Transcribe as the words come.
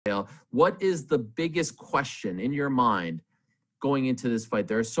Chael. What is the biggest question in your mind going into this fight?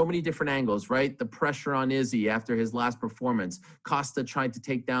 There are so many different angles, right? The pressure on Izzy after his last performance, Costa trying to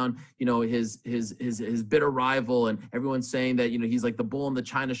take down, his bitter rival, and everyone's saying that, he's like the bull in the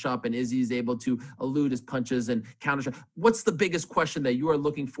china shop, and Izzy's able to elude his punches and counter. What's the biggest question that you are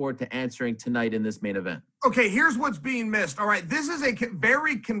looking forward to answering tonight in this main event? Okay, here's what's being missed. All right, this is a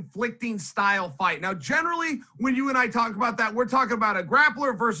very conflicting style fight. Now, generally, when you and I talk about that, we're talking about a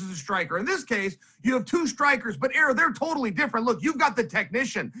grappler versus a striker. In this case, you have two strikers, but they're totally different. Look, you've got the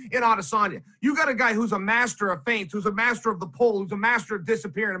technician in Adesanya. You got a guy who's a master of feints, who's a master of the pull, who's a master of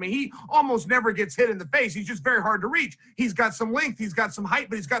disappearing. I mean, he almost never gets hit in the face. He's just very hard to reach. He's got some length, he's got some height,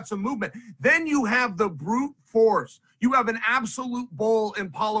 but he's got some movement. Then you have the brute force. You have an absolute bull in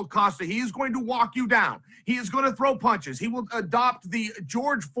Paulo Costa. He is going to walk you down. He is going to throw punches. He will adopt the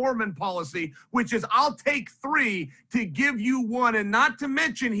George Foreman policy, which is I'll take 3 to give you 1. And not to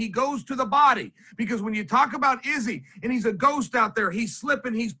mention, he goes to the body. Because when you talk about Izzy, and he's a ghost out there, he's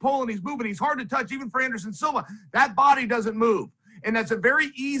slipping, he's pulling, he's moving, he's hard to touch, even for Anderson Silva. That body doesn't move. And that's a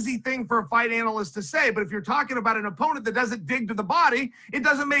very easy thing for a fight analyst to say. But if you're talking about an opponent that doesn't dig to the body, it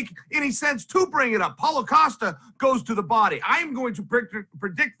doesn't make any sense to bring it up. Paulo Costa goes to the body. I'm going to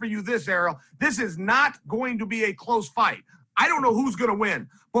predict for you this, Errol. This is not going to be a close fight. I don't know who's going to win.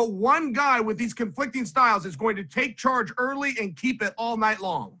 But one guy with these conflicting styles is going to take charge early and keep it all night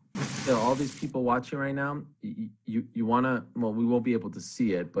long. So all these people watching right now, you want to, well, we won't be able to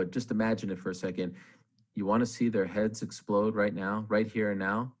see it, but just imagine it for a second. You want to see their heads explode right now, right here and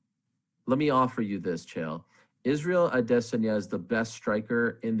now? Let me offer you this, Chael. Israel Adesanya is the best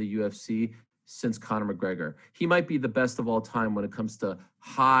striker in the UFC since Conor McGregor. He might be the best of all time when it comes to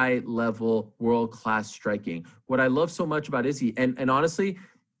high-level, world-class striking. What I love so much about Izzy, and honestly,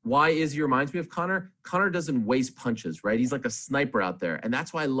 why Izzy reminds me of Conor? Conor doesn't waste punches, right? He's like a sniper out there, and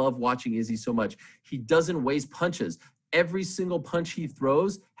that's why I love watching Izzy so much. He doesn't waste punches. Every single punch he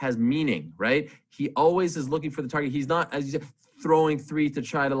throws has meaning, right? He always is looking for the target. He's not, as you said, throwing 3 to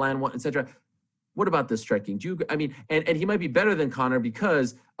try to land 1, etc. What about this striking? And he might be better than Conor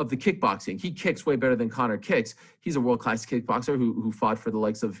because of the kickboxing. He kicks way better than Conor kicks. He's a world-class kickboxer who fought for the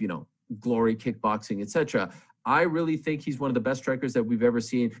likes of, Glory Kickboxing, etc. I really think he's one of the best strikers that we've ever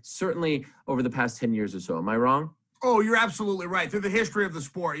seen, certainly over the past 10 years or so. Am I wrong? Oh, you're absolutely right. Through the history of the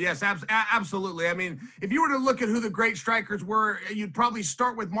sport. Yes, absolutely. I mean, if you were to look at who the great strikers were, you'd probably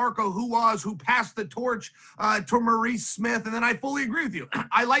start with Marco Huas, who passed the torch to Maurice Smith. And then I fully agree with you.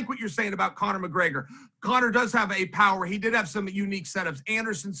 I like what you're saying about Conor McGregor. Conor does have a power. He did have some unique setups.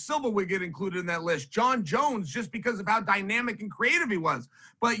 Anderson Silva would get included in that list. John Jones, just because of how dynamic and creative he was.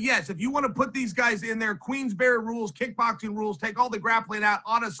 But yes, if you want to put these guys in there, Queensberry rules, kickboxing rules, take all the grappling out,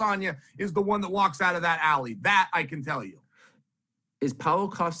 Adesanya is the one that walks out of that alley. That I can tell you. Is Paulo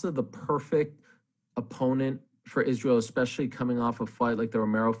Costa the perfect opponent for Israel, especially coming off a fight like the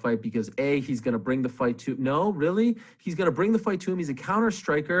Romero fight? Because he's going to bring the fight to he's going to bring the fight to him. He's a counter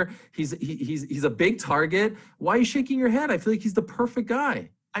striker. He's a big target. Why are you shaking your head? I feel like he's the perfect guy.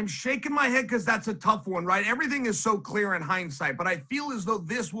 I'm shaking my head because that's a tough one, right? Everything is so clear in hindsight, but I feel as though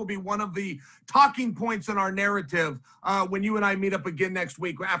this will be one of the talking points in our narrative when you and I meet up again next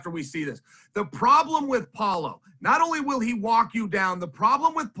week after we see this. The problem with Paulo, not only will he walk you down, the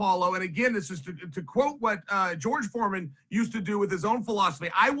problem with Paulo, and again, this is to quote what George Foreman used to do with his own philosophy,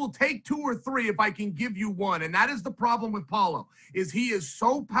 I will take 2 or 3 if I can give you 1. And that is the problem with Paulo, is he is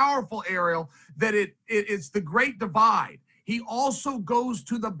so powerful, Ariel, that it's the great divide. He also goes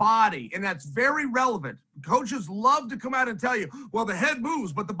to the body, and that's very relevant. Coaches love to come out and tell you, well, the head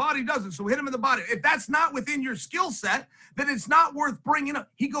moves, but the body doesn't, so hit him in the body. If that's not within your skill set, then it's not worth bringing up.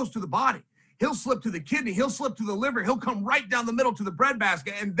 He goes to the body. He'll slip to the kidney. He'll slip to the liver. He'll come right down the middle to the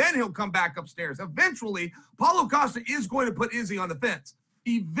breadbasket, and then he'll come back upstairs. Eventually, Paulo Costa is going to put Izzy on the fence.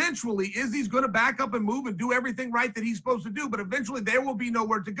 Eventually, Izzy's going to back up and move and do everything right that he's supposed to do, but eventually there will be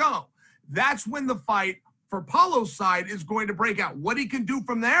nowhere to go. That's when the fight for Paulo's side is going to break out. What he can do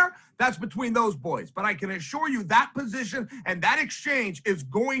from there, that's between those boys. But I can assure you that position and that exchange is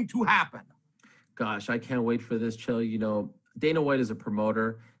going to happen. Gosh, I can't wait for this, Chael. Dana White is a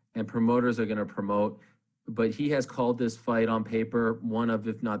promoter, and promoters are going to promote. But he has called this fight on paper one of,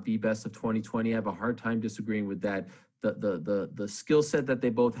 if not the best of 2020. I have a hard time disagreeing with that. The skill set that they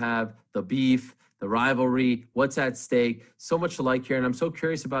both have, the beef, the rivalry, what's at stake, so much to like here. And I'm so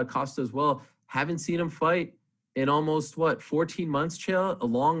curious about Costa as well. Haven't seen him fight in almost, 14 months, Chael? A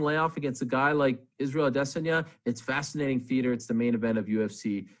long layoff against a guy like Israel Adesanya. It's fascinating theater. It's the main event of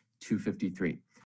UFC 253.